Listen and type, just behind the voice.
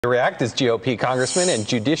To react is GOP Congressman and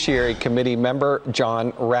Judiciary Committee member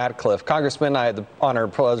John Ratcliffe. Congressman, I had the honor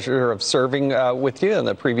and pleasure of serving with you in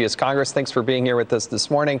the previous Congress. Thanks for being here with us this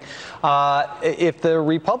morning. If the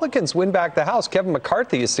Republicans win back the House, Kevin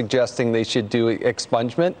McCarthy is suggesting they should do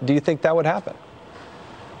expungement. Do you think that would happen?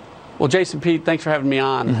 Well, Jason, Pete, thanks for having me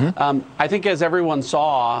on. I think as everyone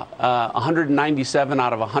saw, 197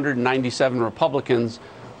 out of 197 Republicans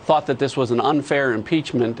thought that this was an unfair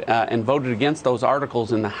impeachment and voted against those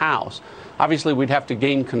articles in the House. Obviously, we'd have to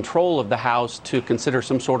gain control of the House to consider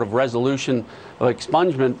some sort of resolution of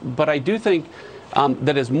expungement. But I do think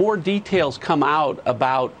that as more details come out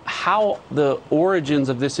about how the origins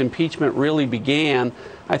of this impeachment really began,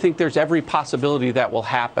 I think there's every possibility that will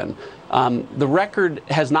happen. The record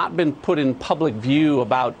has not been put in public view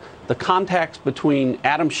about the contacts between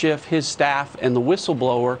Adam Schiff, his staff, and the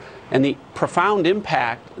whistleblower, and the profound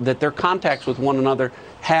impact that their contacts with one another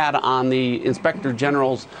had on the Inspector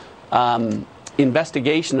General's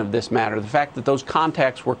investigation of this matter. The fact that those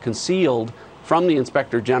contacts were concealed from the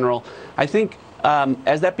Inspector General, I think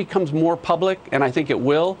as that becomes more public, and I think it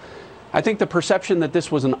will, I think the perception that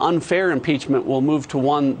this was an unfair impeachment will move to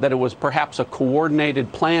one that it was perhaps a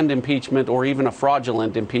coordinated, planned impeachment or even a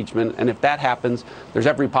fraudulent impeachment. And if that happens, there's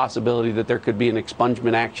every possibility that there could be an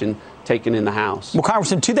expungement action taken in the House. Well,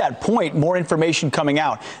 Congressman, to that point, more information coming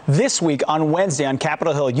out. This week on Wednesday on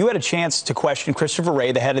Capitol Hill, you had a chance to question Christopher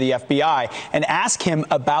Wray, the head of the FBI, and ask him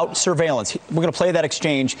about surveillance. We're going to play that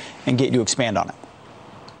exchange and get you to expand on it.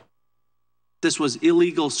 This was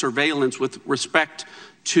illegal surveillance with respect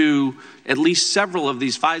to at least several of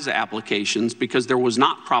these FISA applications because there was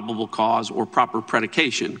not probable cause or proper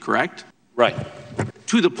predication, correct? Right.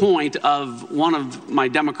 To the point of one of my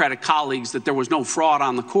Democratic colleagues that there was no fraud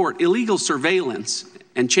on the court. Illegal surveillance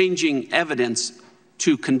and changing evidence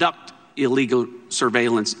to conduct illegal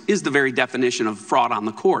surveillance is the very definition of fraud on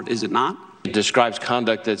the court, is it not? It describes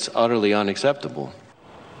conduct that's utterly unacceptable.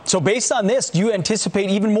 So based on this, do you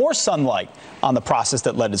anticipate even more sunlight on the process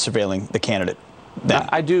that led to surveilling the candidate?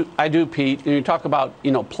 I do, Pete. You talk about,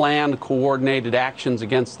 planned, coordinated actions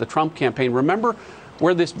against the Trump campaign. Remember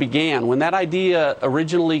where this began. When that idea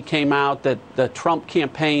originally came out that the Trump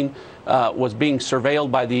campaign was being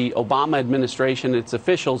surveilled by the Obama administration and its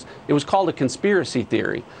officials, it was called a conspiracy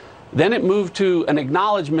theory. Then it moved to an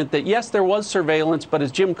acknowledgement that, yes, there was surveillance, but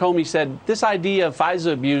as Jim Comey said, this idea of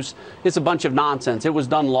FISA abuse is a bunch of nonsense. It was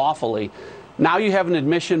done lawfully. Now you have an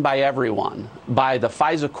admission by everyone, by the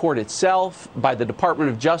FISA court itself, by the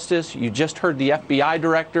Department of Justice. You just heard the FBI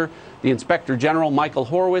Director, the Inspector General, Michael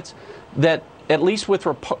Horowitz, that at least with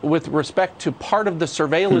respect to part of the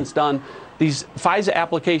surveillance done, these FISA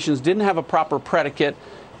applications didn't have a proper predicate.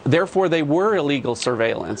 Therefore, they were illegal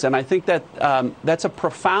surveillance. And I think that that's a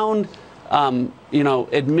profound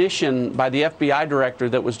admission by the FBI director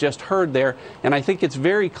that was just heard there. And I think it's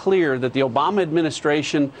very clear that the Obama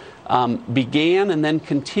administration began and then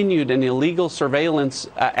continued an illegal surveillance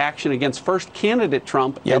action against first candidate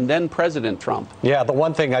Trump and then President Trump. Yeah, the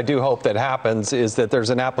one thing I do hope that happens is that there's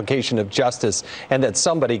an application of justice and that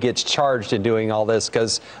somebody gets charged in doing all this,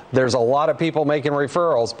 because there's a lot of people making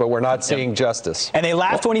referrals, but we're not seeing justice. And they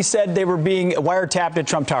laughed when he said they were being wiretapped at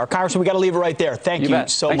Trump Tower. Congressman, we got to leave it right there. Thank you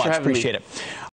so much. Appreciate it.